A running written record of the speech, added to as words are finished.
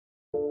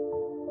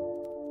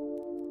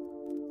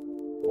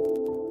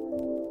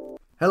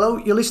Hello,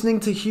 you're listening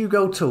to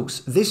Hugo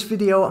Talks. This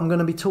video I'm going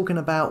to be talking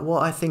about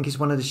what I think is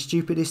one of the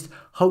stupidest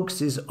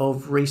hoaxes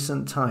of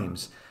recent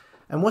times.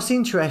 And what's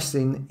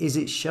interesting is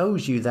it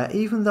shows you that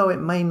even though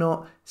it may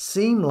not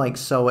seem like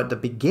so at the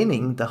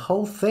beginning, the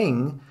whole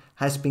thing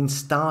has been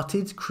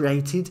started,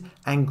 created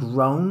and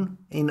grown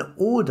in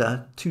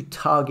order to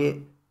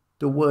target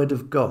the Word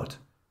of God.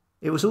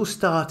 It was all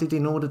started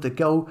in order to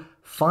go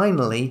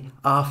finally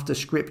after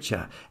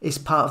Scripture. It's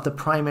part of the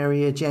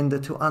primary agenda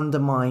to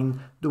undermine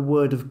the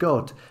Word of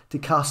God, to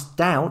cast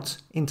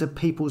doubt into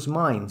people's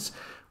minds,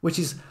 which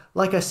is,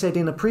 like I said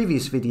in a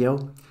previous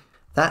video,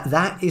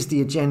 that is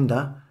the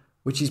agenda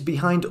which is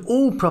behind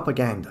all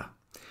propaganda.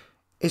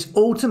 It's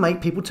all to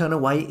make people turn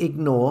away,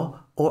 ignore,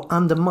 or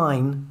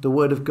undermine the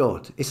Word of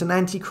God. It's an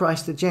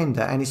antichrist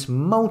agenda, and it's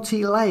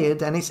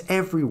multi-layered and it's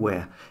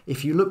everywhere.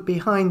 If you look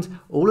behind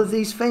all of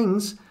these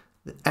things,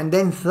 and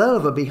then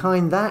further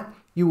behind that,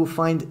 you will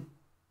find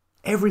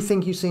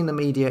everything you see in the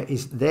media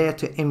is there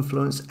to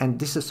influence and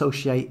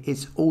disassociate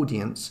its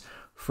audience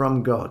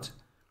from God.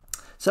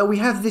 So we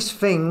have this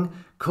thing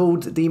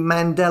called the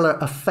Mandela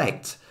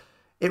effect.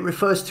 It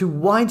refers to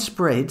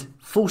widespread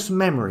false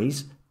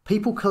memories,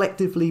 people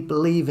collectively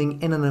believing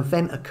in an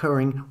event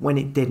occurring when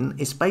it didn't.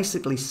 It's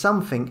basically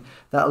something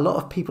that a lot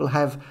of people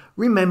have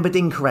remembered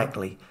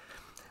incorrectly.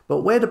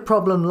 But where the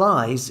problem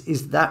lies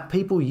is that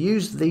people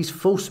use these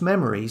false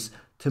memories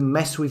to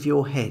mess with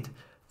your head.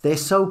 Their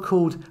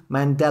so-called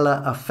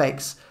Mandela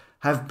effects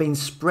have been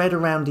spread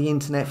around the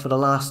internet for the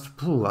last,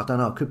 I don't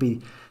know, it could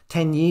be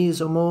 10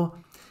 years or more.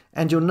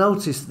 And you'll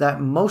notice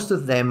that most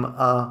of them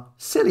are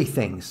silly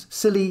things,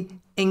 silly,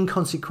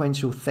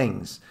 inconsequential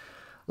things.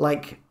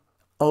 Like,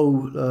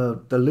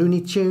 the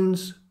Looney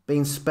Tunes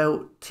being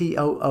spelt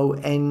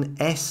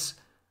T-O-O-N-S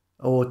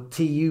or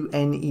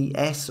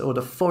T-U-N-E-S, or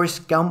the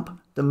Forrest Gump,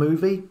 the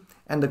movie,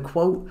 and the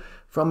quote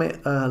from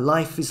it,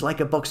 life is like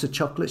a box of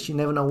chocolates, you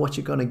never know what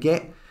you're going to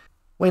get.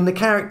 When the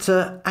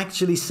character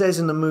actually says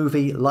in the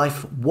movie,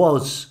 life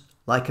was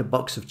like a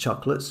box of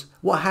chocolates,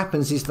 what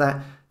happens is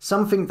that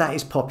something that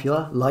is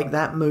popular, like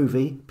that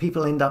movie,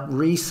 people end up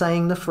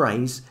re-saying the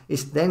phrase,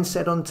 it's then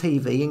said on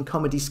TV in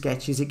comedy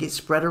sketches, it gets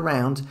spread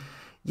around,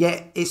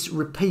 yet it's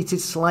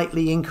repeated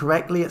slightly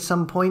incorrectly at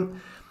some point.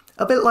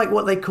 A bit like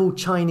what they call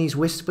Chinese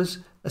whispers,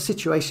 a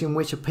situation in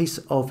which a piece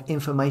of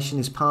information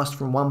is passed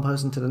from one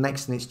person to the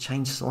next and it's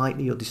changed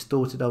slightly or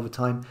distorted over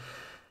time.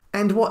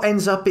 And what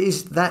ends up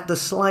is that the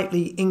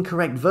slightly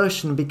incorrect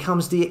version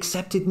becomes the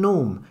accepted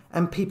norm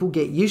and people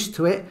get used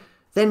to it.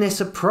 Then they're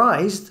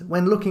surprised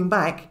when looking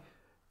back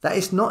that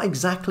it's not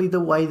exactly the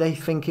way they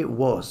think it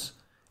was.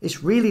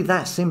 It's really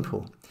that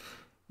simple.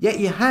 Yet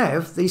you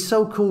have these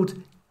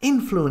so-called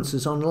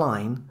influencers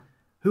online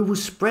who will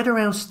spread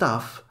around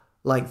stuff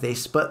like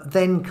this, but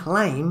then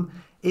claim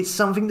it's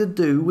something to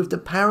do with the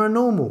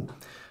paranormal,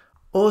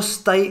 or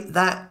state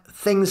that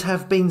things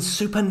have been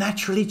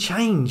supernaturally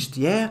changed,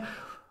 yeah?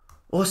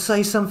 Or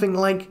say something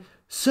like,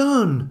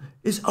 CERN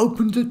is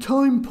opened a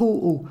time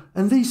portal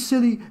and these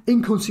silly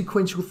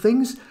inconsequential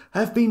things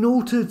have been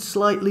altered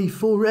slightly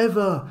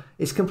forever.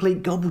 It's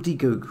complete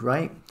gobbledygook,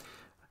 right?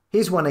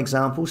 Here's one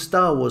example,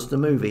 Star Wars, the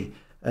movie,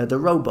 the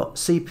robot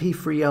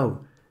CP3O.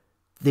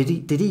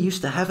 Did he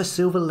used to have a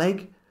silver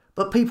leg?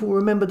 But people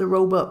remember the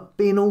robot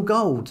being all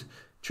gold.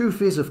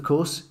 Truth is, of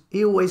course,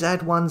 he always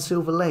had one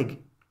silver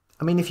leg.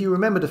 I mean, if you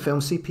remember the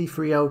film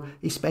CP3O,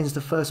 he spends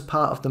the first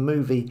part of the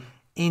movie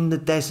in the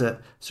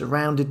desert,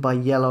 surrounded by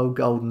yellow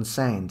golden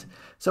sand.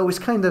 So it's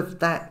kind of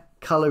that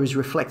colour is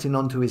reflecting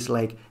onto his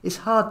leg. It's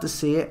hard to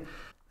see it.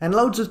 And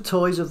loads of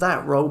toys of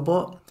that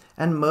robot,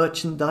 and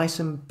merchandise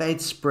and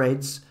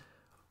bedspreads,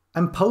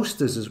 and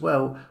posters as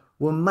well,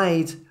 were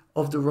made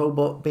of the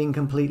robot being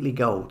completely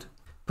gold.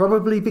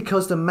 Probably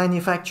because the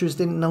manufacturers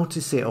didn't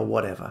notice it or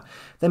whatever.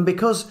 Then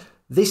because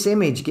this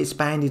image gets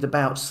bandied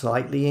about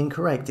slightly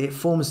incorrect, it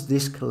forms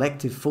this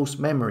collective false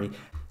memory.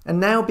 And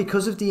now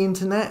because of the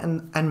internet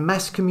and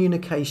mass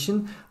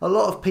communication, a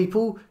lot of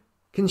people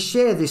can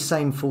share this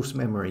same false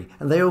memory.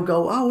 And they all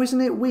go, oh, isn't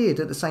it weird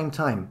at the same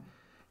time?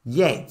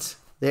 Yet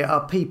there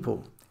are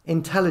people,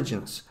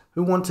 intelligence,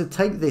 who want to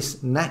take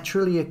this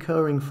naturally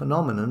occurring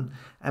phenomenon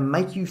and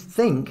make you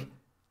think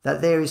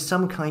that there is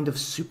some kind of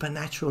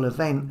supernatural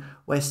event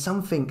where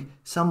something,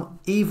 some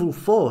evil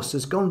force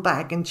has gone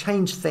back and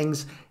changed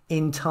things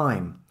in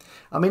time.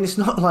 I mean, it's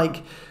not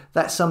like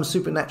that some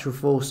supernatural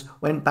force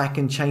went back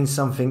and changed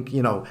something,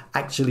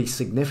 actually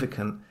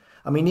significant.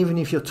 I mean, even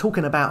if you're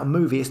talking about a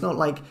movie, it's not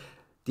like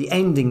the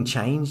ending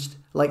changed,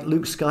 like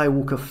Luke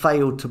Skywalker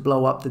failed to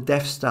blow up the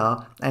Death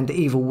Star and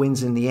evil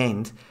wins in the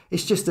end.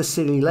 It's just a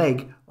silly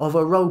leg of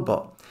a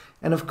robot.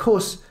 And of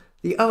course,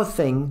 the other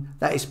thing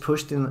that is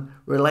pushed in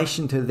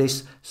relation to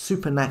this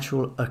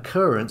supernatural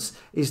occurrence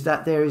is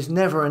that there is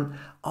never an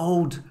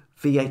old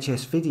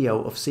VHS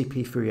video of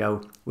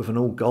CP3O with an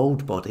all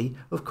gold body.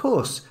 Of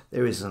course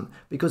there isn't,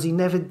 because he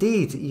never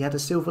did. He had a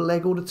silver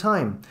leg all the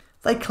time.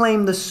 They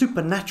claim the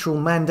supernatural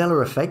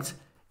Mandela effect.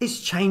 It's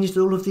changed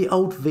all of the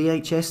old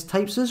VHS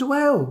tapes as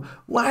well.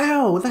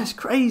 Wow, that's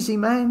crazy,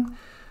 man.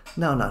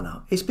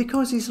 No. It's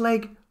because his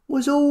leg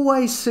was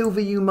always silver,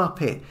 you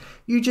muppet.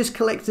 You just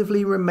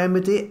collectively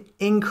remembered it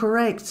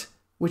incorrect,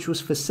 which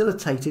was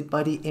facilitated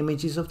by the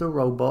images of the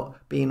robot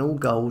being all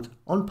gold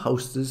on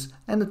posters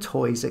and the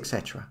toys,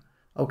 etc.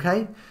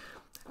 Okay?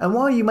 And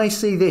while you may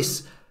see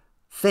this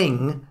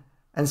thing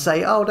and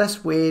say, oh,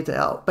 that's weird,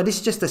 but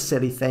it's just a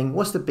silly thing,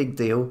 what's the big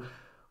deal?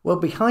 Well,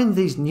 behind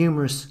these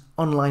numerous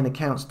online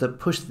accounts that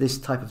push this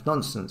type of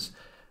nonsense,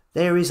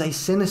 there is a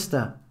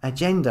sinister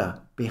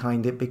agenda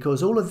behind it,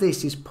 because all of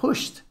this is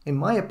pushed, in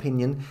my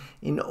opinion,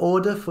 in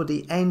order for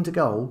the end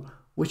goal,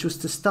 which was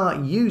to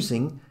start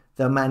using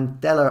the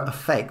Mandela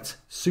effect,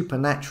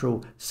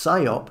 supernatural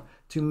psyop,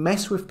 to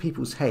mess with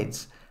people's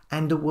heads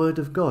and the word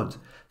of God.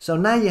 So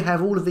now you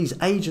have all of these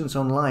agents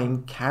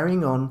online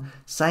carrying on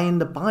saying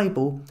the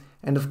Bible,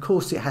 and of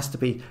course it has to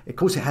be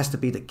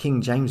the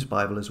King James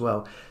Bible as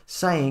well,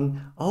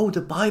 saying, oh,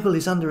 the Bible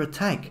is under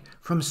attack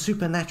from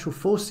supernatural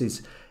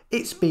forces.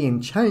 It's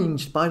being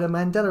changed by the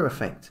Mandela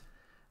effect.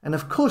 And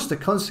of course the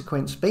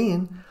consequence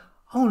being,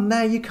 oh,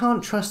 now you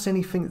can't trust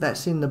anything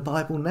that's in the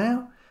Bible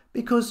now,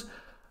 because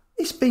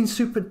it's been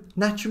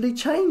supernaturally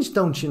changed,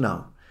 don't you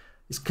know?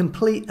 It's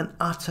complete and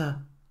utter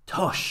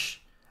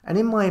tosh. And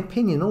in my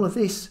opinion, all of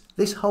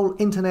this whole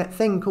internet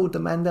thing called the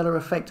Mandela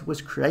effect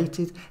was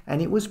created,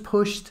 and it was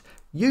pushed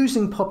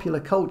using popular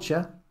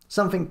culture,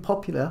 something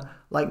popular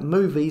like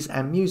movies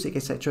and music,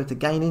 etc., to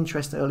gain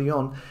interest early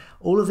on.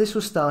 All of this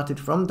was started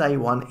from day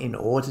one in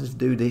order to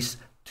do this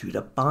to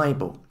the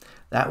Bible.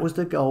 That was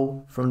the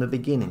goal from the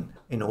beginning,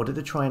 in order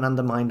to try and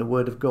undermine the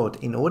word of God,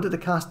 in order to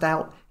cast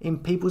doubt in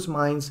people's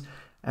minds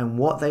and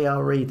what they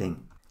are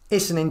reading.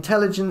 It's an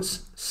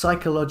intelligence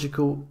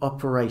psychological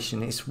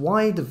operation. It's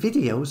why the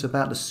videos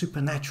about the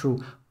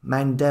supernatural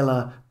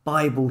Mandela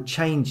Bible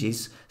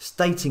changes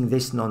stating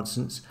this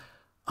nonsense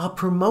are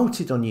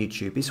promoted on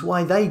YouTube. It's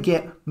why they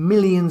get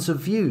millions of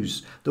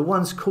views. The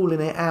ones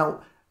calling it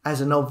out as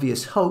an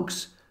obvious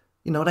hoax,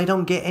 they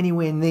don't get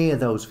anywhere near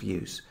those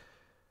views.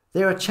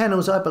 There are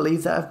channels, I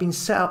believe, that have been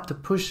set up to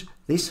push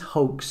this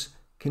hoax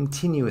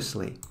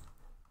continuously.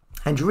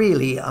 And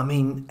really,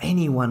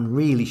 anyone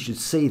really should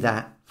see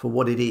that for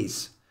what it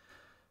is.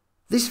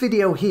 This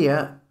video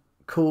here,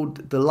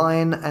 called The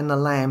Lion and the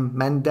Lamb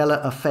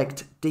Mandela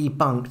Effect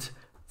Debunked,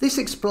 this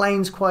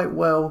explains quite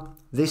well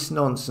this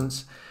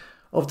nonsense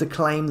of the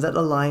claim that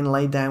the lion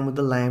lay down with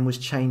the lamb was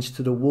changed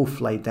to the wolf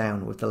lay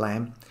down with the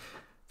lamb.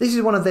 This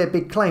is one of their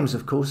big claims,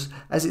 of course,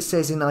 as it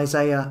says in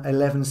Isaiah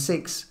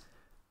 11:6,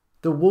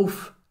 the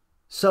wolf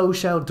so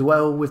shall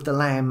dwell with the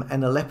lamb,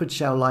 and the leopard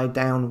shall lie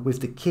down with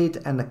the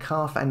kid and the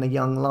calf and the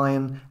young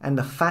lion and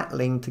the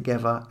fatling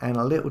together, and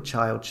a little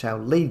child shall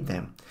lead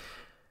them.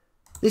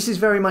 This is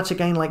very much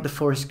again like the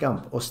Forrest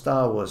Gump or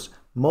Star Wars.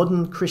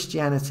 Modern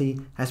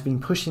Christianity has been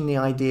pushing the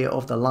idea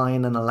of the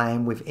lion and the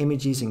lamb with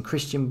images in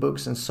Christian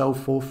books and so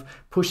forth,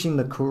 pushing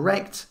the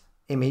correct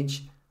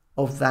image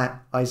of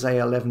that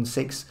Isaiah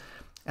 11:6,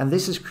 and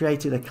this has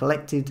created a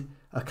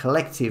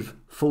collective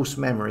false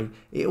memory.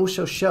 It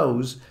also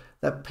shows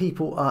that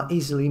people are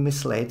easily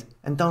misled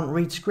and don't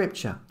read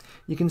scripture.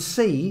 You can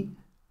see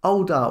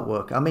old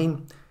artwork.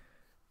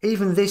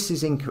 Even this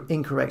is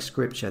incorrect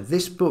scripture.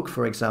 This book,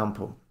 for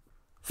example.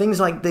 Things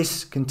like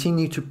this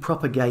continue to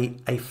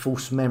propagate a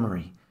false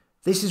memory.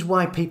 This is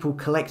why people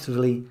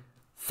collectively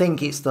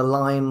think it's the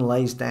lion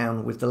lays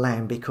down with the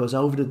lamb, because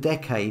over the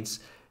decades,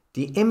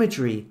 the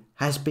imagery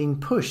has been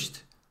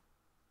pushed.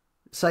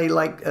 Say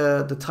like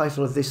the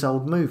title of this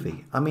old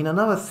movie.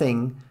 Another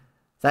thing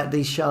that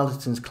these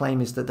charlatans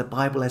claim is that the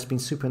Bible has been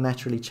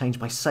supernaturally changed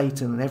by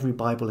Satan, and every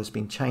Bible has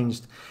been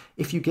changed.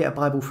 If you get a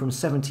Bible from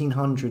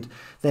 1700,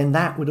 then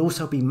that would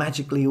also be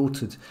magically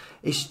altered.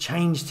 It's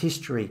changed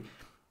history.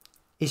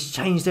 It's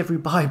changed every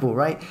Bible,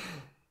 right?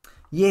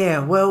 Yeah,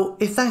 well,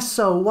 if that's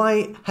so,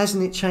 why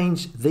hasn't it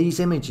changed these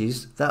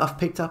images that I've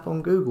picked up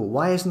on Google?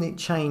 Why hasn't it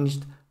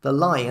changed the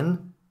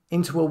lion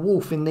into a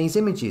wolf in these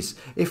images?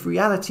 If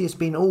reality has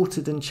been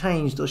altered and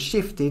changed or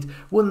shifted,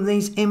 wouldn't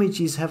these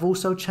images have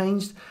also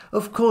changed?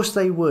 Of course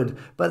they would,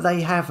 but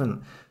they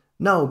haven't.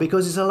 No,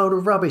 because it's a load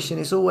of rubbish, and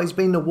it's always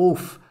been the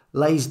wolf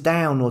lays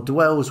down or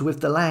dwells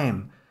with the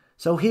lamb.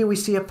 So here we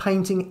see a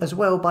painting as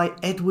well by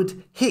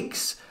Edward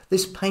Hicks.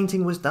 This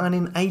painting was done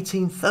in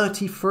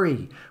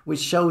 1833, which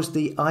shows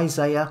the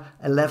Isaiah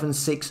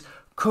 11:6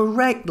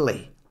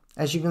 correctly.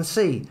 As you can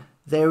see,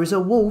 there is a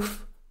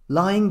wolf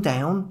lying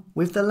down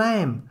with the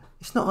lamb.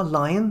 It's not a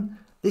lion.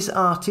 This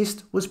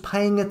artist was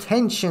paying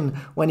attention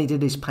when he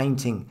did his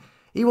painting.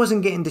 He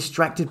wasn't getting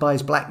distracted by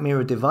his Black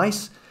Mirror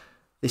device.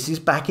 This is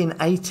back in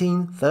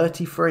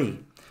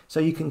 1833. So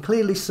you can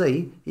clearly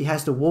see he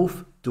has the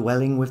wolf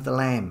dwelling with the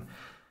lamb,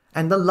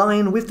 and the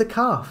lion with the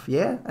calf,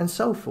 yeah, and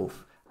so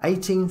forth.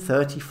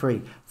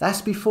 1833.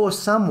 That's before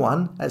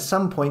someone at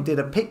some point did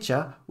a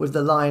picture with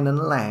the lion and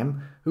the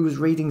lamb who was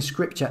reading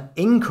scripture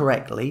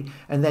incorrectly,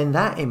 and then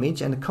that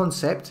image and the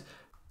concept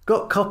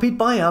got copied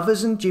by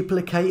others and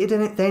duplicated,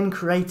 and it then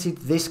created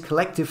this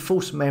collective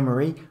false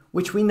memory,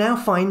 which we now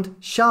find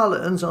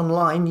charlatans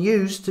online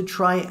use to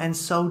try and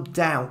sow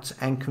doubt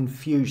and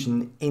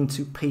confusion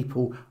into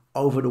people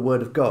over the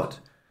word of God.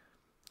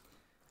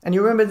 And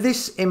you remember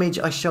this image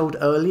I showed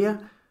earlier?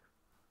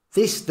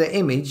 The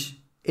image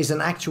is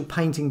an actual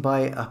painting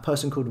by a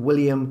person called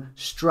William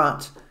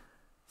Strutt.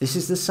 This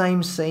is the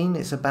same scene.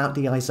 It's about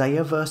the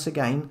Isaiah verse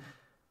again.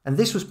 And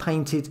this was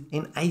painted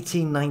in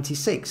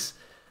 1896.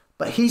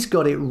 But he's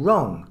got it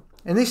wrong.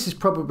 And this is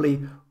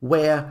probably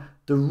where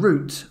the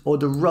root or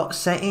the rot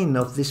set in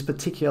of this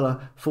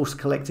particular false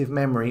collective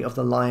memory of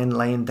the lion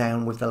laying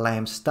down with the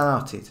lamb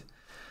started.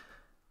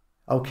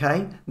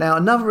 Okay, now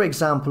another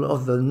example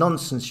of the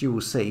nonsense you will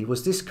see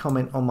was this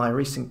comment on my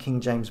recent King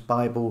James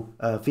Bible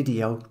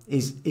video,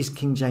 is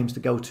King James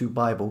the go-to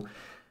Bible?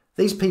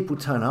 These people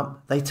turn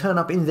up, they turn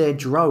up in their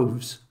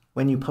droves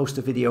when you post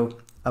a video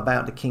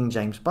about the King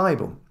James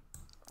Bible.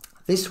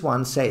 This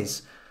one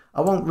says,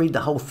 I won't read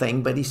the whole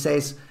thing, but he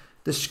says,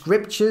 the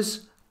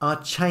scriptures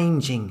are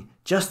changing,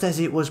 just as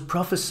it was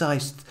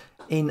prophesied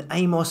in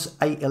Amos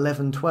 8,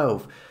 11,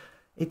 12.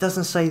 It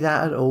doesn't say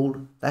that at all.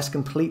 That's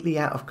completely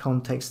out of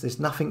context. There's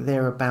nothing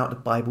there about the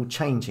Bible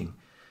changing.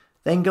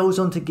 Then goes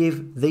on to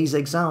give these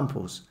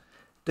examples.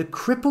 The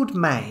crippled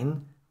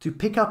man to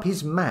pick up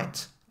his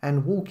mat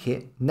and walk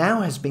it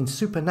now has been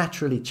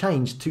supernaturally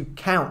changed to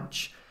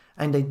couch,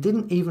 and they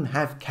didn't even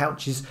have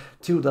couches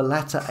till the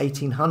latter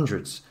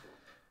 1800s.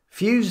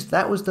 Fuse,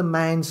 that was the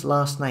man's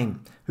last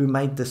name who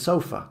made the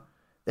sofa.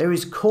 There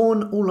is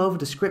corn all over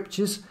the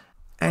scriptures,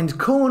 and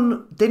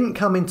corn didn't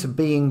come into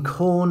being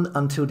corn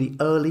until the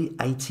early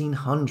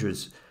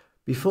 1800s.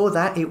 Before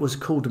that, it was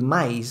called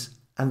maize,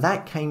 and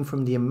that came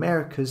from the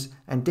Americas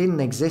and didn't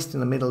exist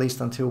in the Middle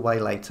East until way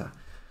later.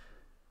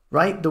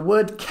 Right? The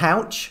word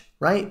couch,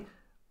 right?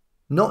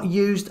 Not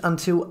used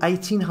until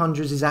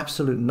 1800s is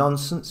absolute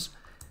nonsense.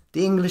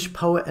 The English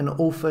poet and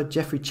author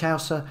Geoffrey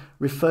Chaucer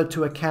referred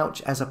to a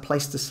couch as a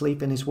place to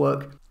sleep in his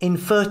work. In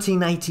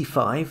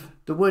 1385,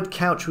 the word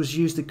couch was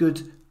used a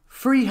good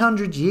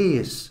 300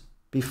 years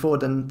before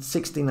the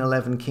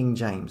 1611 King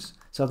James.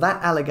 So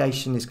that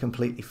allegation is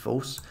completely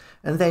false.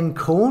 And then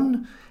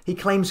corn, he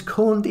claims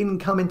corn didn't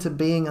come into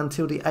being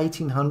until the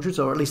 1800s,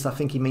 or at least I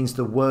think he means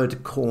the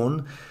word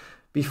corn.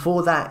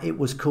 Before that, it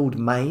was called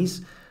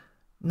maize.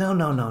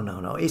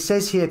 No. It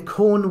says here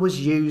corn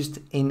was used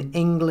in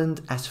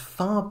England as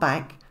far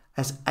back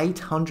as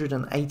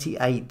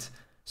 888.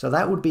 So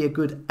that would be a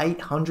good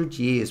 800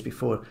 years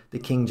before the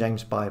King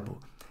James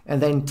Bible.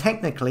 And then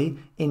technically,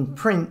 in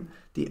print,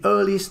 the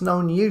earliest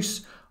known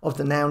use of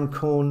the noun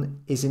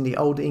corn is in the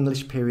Old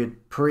English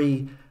period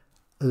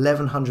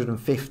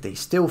pre-1150,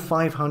 still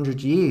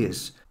 500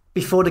 years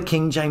before the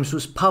King James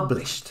was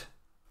published,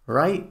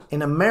 right?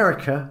 In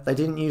America, they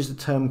didn't use the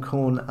term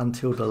corn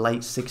until the late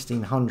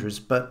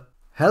 1600s, but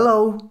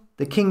hello,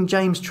 the King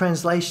James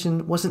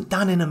translation wasn't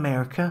done in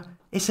America.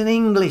 It's an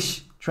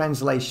English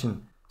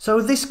translation.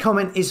 So this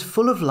comment is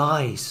full of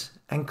lies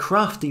and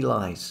crafty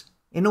lies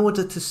in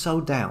order to sow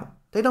doubt.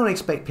 They don't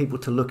expect people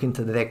to look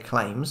into their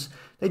claims.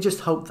 They just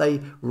hope they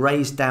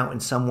raise doubt in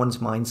someone's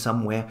mind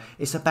somewhere.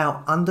 It's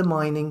about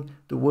undermining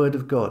the word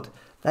of God.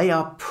 They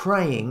are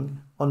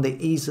preying on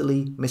the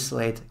easily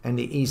misled and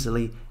the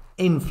easily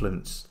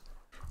influenced.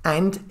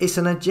 And it's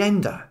an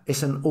agenda.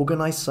 It's an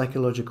organized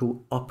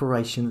psychological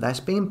operation that's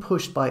being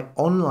pushed by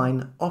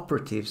online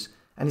operatives,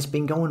 and it's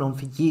been going on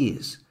for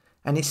years.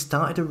 And it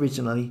started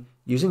originally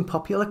using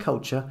popular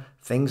culture,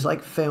 things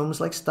like films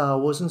like Star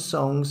Wars and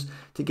songs,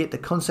 to get the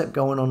concept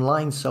going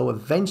online so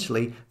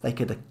eventually they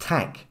could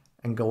attack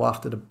and go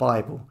after the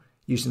Bible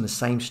using the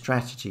same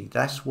strategy.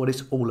 That's what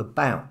it's all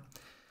about.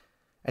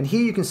 And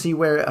here you can see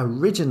where it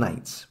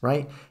originates,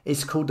 right?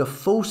 It's called the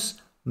false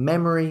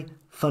memory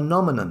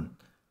phenomenon,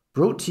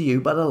 brought to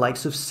you by the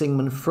likes of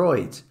Sigmund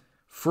Freud,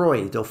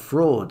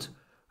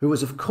 who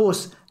was of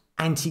course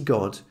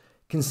anti-God,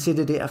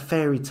 considered it a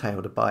fairy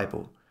tale, the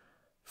Bible.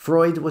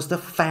 Freud was the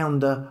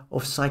founder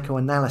of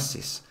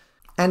psychoanalysis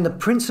and the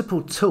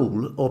principal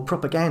tool or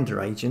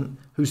propaganda agent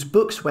whose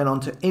books went on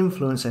to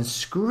influence and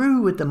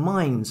screw with the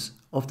minds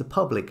of the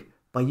public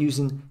by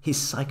using his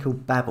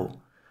psychobabble.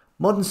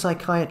 Modern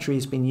psychiatry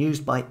has been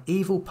used by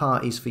evil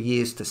parties for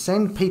years to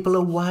send people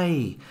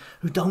away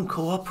who don't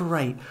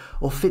cooperate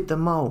or fit the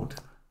mold.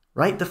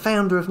 Right? The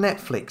founder of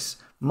Netflix,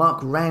 Mark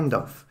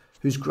Randolph,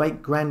 whose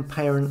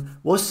great-grandparent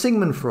was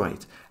Sigmund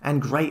Freud,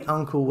 and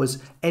great-uncle was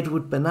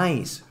Edward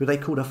Bernays, who they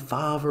call the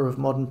father of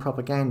modern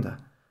propaganda.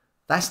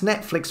 That's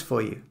Netflix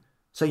for you.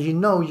 So you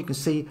know you can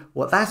see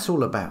what that's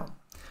all about.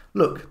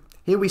 Look,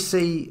 here we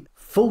see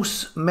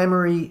false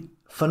memory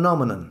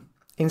phenomenon.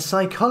 In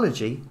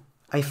psychology,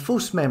 a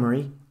false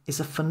memory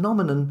is a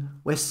phenomenon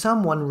where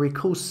someone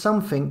recalls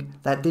something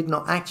that did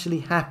not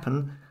actually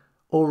happen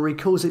or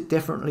recalls it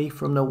differently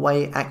from the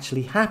way it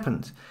actually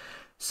happened.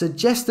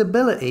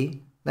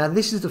 Suggestibility, now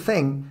this is the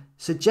thing,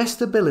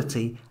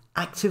 suggestibility,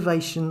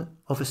 activation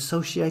of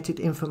associated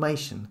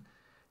information,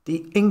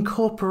 the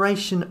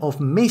incorporation of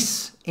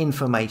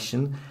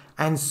misinformation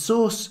and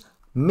source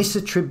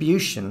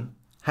misattribution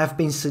have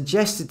been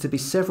suggested to be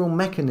several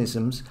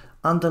mechanisms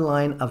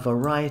underlying a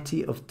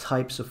variety of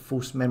types of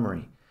false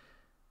memory.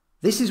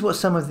 This is what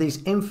some of these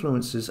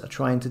influencers are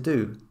trying to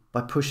do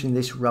by pushing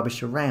this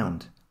rubbish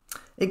around.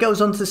 It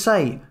goes on to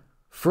say,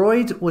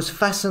 Freud was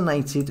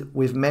fascinated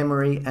with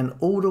memory and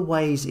all the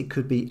ways it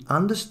could be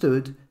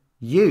understood,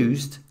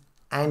 used,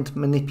 and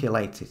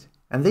manipulated.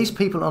 And these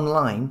people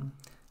online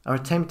are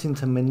attempting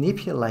to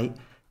manipulate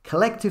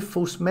collective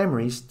false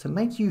memories to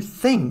make you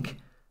think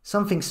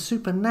something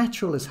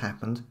supernatural has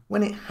happened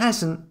when it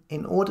hasn't,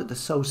 in order to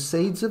sow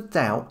seeds of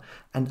doubt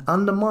and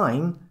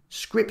undermine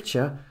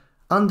Scripture,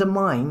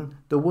 undermine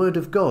the Word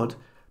of God,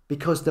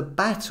 because the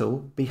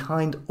battle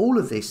behind all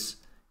of this,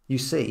 you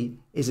see,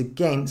 is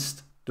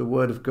against the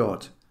Word of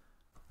God.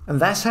 And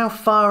that's how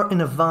far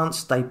in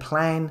advance they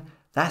plan,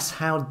 that's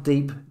how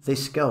deep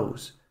this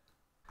goes.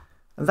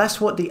 And that's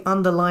what the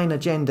underlying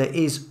agenda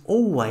is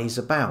always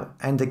about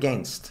and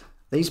against.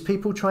 These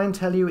people try and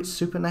tell you it's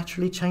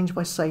supernaturally changed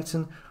by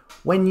Satan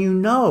when you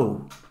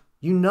know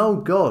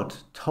God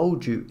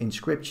told you in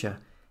Scripture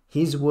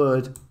His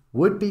Word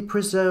would be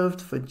preserved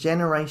for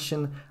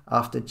generation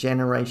after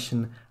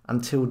generation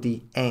until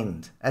the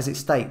end. As it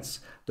states,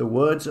 the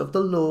words of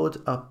the Lord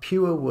are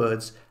pure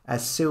words,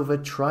 as silver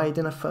tried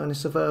in a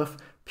furnace of earth,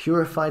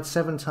 purified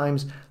 7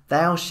 times.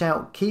 Thou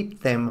shalt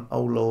keep them,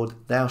 O Lord,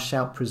 thou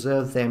shalt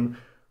preserve them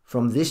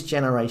from this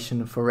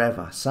generation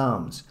forever.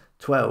 Psalms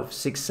 12,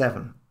 6,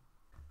 7.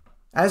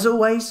 As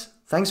always,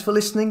 thanks for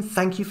listening,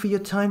 thank you for your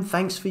time,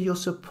 thanks for your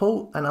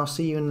support, and I'll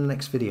see you in the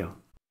next video.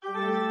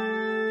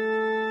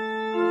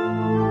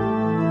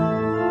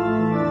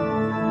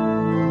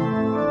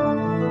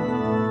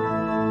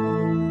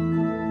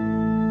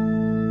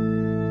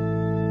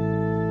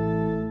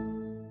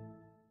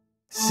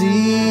 Seek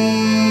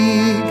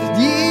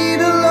ye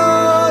the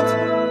Lord,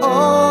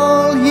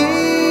 all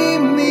ye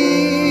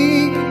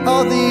meek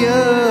of the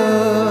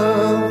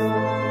earth,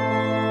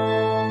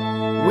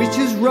 which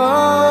has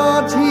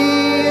wrought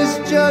His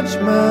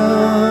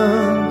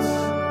judgments,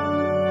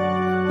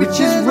 which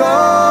has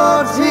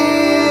wrought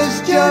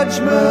His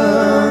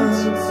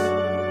judgments.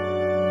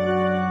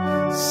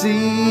 Seek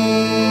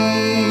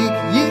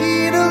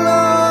ye the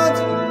Lord,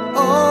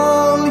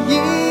 all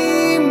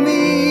ye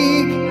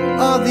meek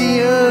of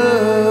the earth.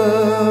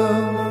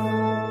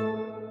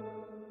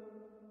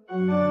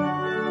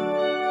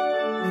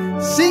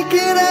 Seek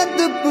it at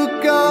the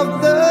book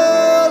of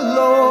the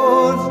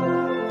Lord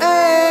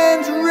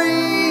and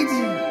read,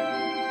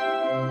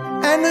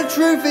 and the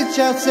truth it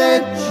shall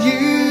set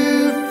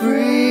you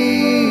free.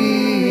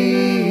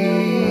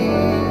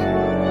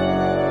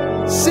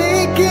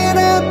 Seek it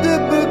at the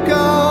book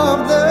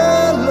of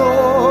the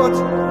Lord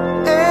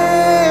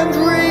and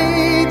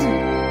read,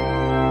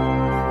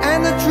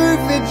 and the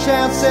truth it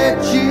shall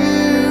set you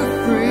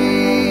free.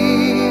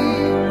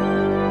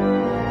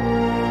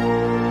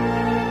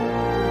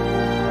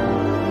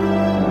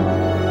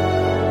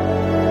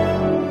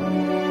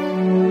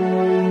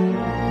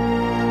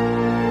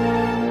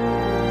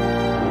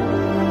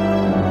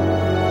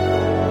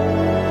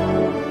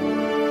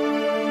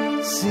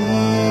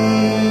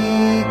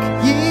 Seek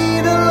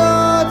ye the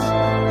Lord,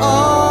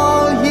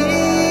 all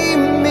ye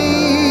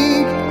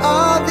meek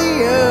of the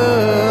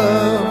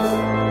earth,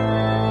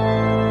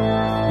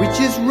 which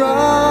has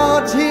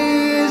wrought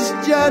His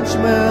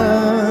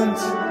judgment,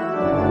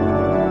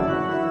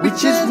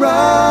 which has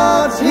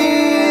wrought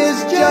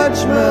His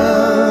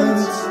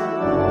judgment.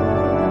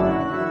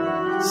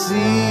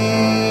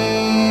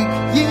 Seek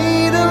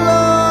ye the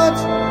Lord,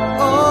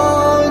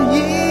 all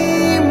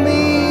ye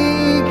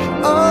meek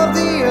of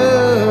the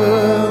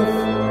earth.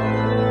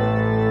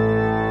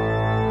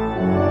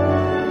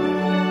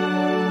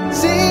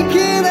 Seek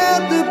it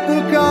at the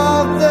book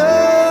of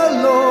the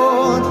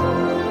Lord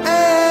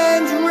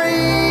and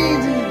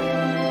read,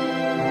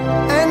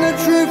 and the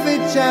truth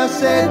it shall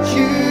set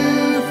you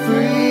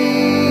free.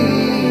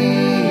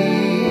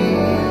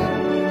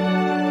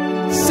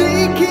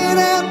 Seek it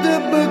at the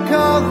book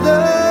of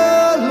the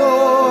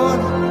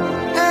Lord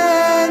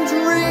and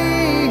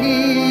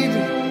read,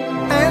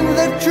 and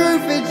the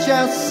truth it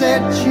shall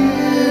set you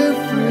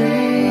free.